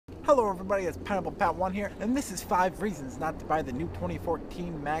Hello everybody, it's Pineapple Pat 1 here, and this is 5 reasons not to buy the new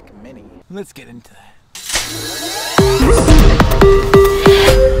 2014 Mac Mini. Let's get into that.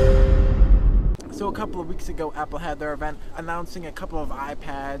 So a couple of weeks ago, Apple had their event announcing a couple of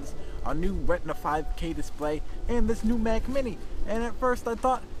iPads, a new Retina 5K display, and this new Mac Mini. And at first I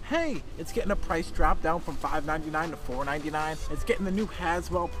thought, hey, it's getting a price drop down from $599 to $499. It's getting the new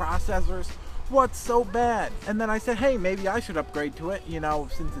Haswell processors. What's so bad? And then I said, hey, maybe I should upgrade to it, you know,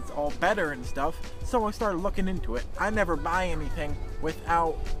 since it's all better and stuff. So I started looking into it. I never buy anything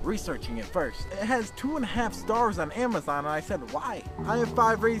without researching it first. It has 2.5 stars on Amazon, and I said, why? I have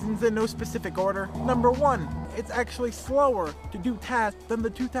 5 reasons in no specific order. Number 1, it's actually slower to do tasks than the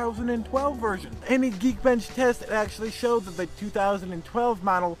 2012 version. In a Geekbench test, it actually showed that the 2012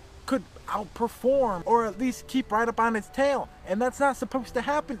 model could outperform or at least keep right up on its tail. And that's not supposed to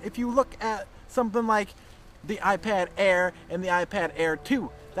happen if you look at something like the iPad Air and the iPad Air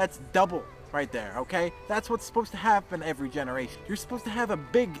 2. That's double right there, okay? That's what's supposed to happen every generation. You're supposed to have a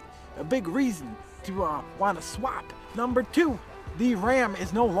big reason to want to swap. Number 2, the RAM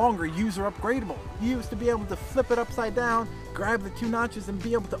is no longer user upgradable. You used to be able to flip it upside down, grab the 2 notches and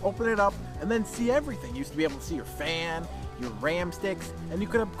be able to open it up and then see everything. You used to be able to see your fan, your RAM sticks, and you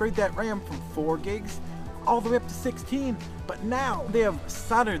could upgrade that RAM from 4 gigs all the way up to 16, but now they have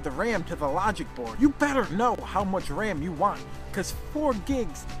soldered the RAM to the logic board. You better know how much RAM you want, because 4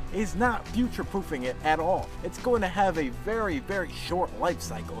 gigs is not future-proofing it at all. It's going to have a very short life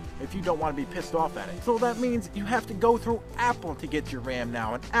cycle if you don't want to be pissed off at it. So that means you have to go through Apple to get your RAM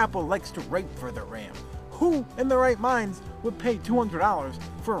now, and Apple likes to rape for their RAM. Who in their right minds would pay $200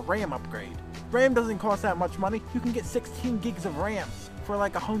 for a RAM upgrade? RAM doesn't cost that much money. You can get 16 gigs of RAM for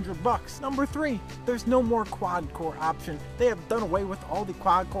like $100. Number 3, there's no more quad core option. They have done away with all the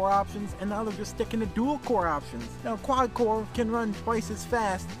quad core options and now they're just sticking to dual core options. Now quad core can run twice as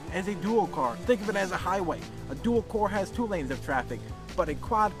fast as a dual core. Think of it as a highway. A dual core has 2 lanes of traffic, but a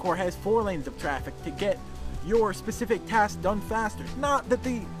quad core has 4 lanes of traffic to get your specific task done faster. Not that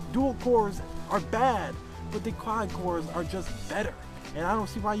the dual cores are bad, but the quad cores are just better. And I don't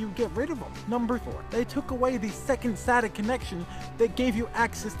see why you would get rid of them. Number 4, they took away the second SATA connection that gave you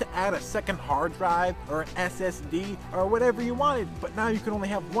access to add a second hard drive or an SSD or whatever you wanted, but now you can only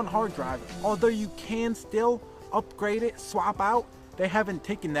have 1 hard drive. Although you can still upgrade it, swap out, they haven't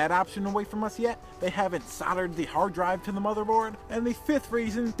taken that option away from us yet. They haven't soldered the hard drive to the motherboard. And the 5th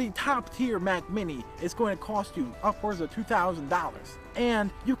reason, the top tier Mac Mini is going to cost you upwards of $2,000. And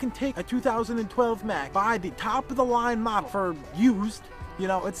you can take a 2012 Mac, buy the top of the line model for used. You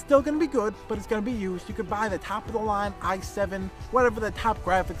know, it's still going to be good, but it's going to be used. You could buy the top of the line i7, whatever the top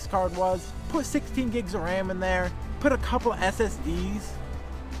graphics card was, put 16 gigs of RAM in there, put a couple SSDs,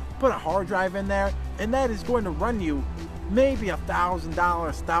 put a hard drive in there, and that is going to run you maybe $1,000,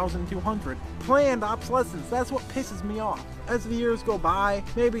 $1,200. Planned obsolescence, that's what pisses me off. As the years go by,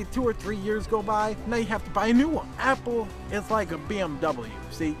 maybe 2 or 3 years go by, now you have to buy a new one. Apple is like a BMW.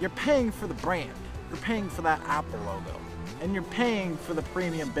 See, you're paying for the brand. You're paying for that Apple logo. And you're paying for the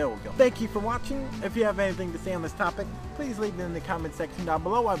premium bill. Thank you for watching. If you have anything to say on this topic, please leave it in the comment section down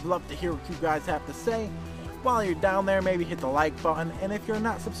below. I'd love to hear what you guys have to say. While you're down there, maybe hit the like button. And if you're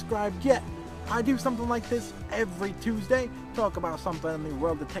not subscribed yet, I do something like this every Tuesday, talk about something in the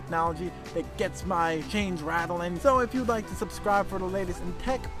world of technology that gets my chains rattling. So if you'd like to subscribe for the latest in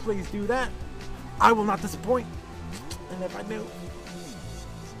tech, please do that. I will not disappoint. And if I do,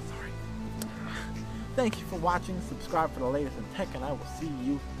 sorry. Thank you for watching. Subscribe for the latest in tech, and I will see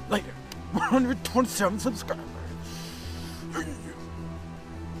you later. 127 subscribers.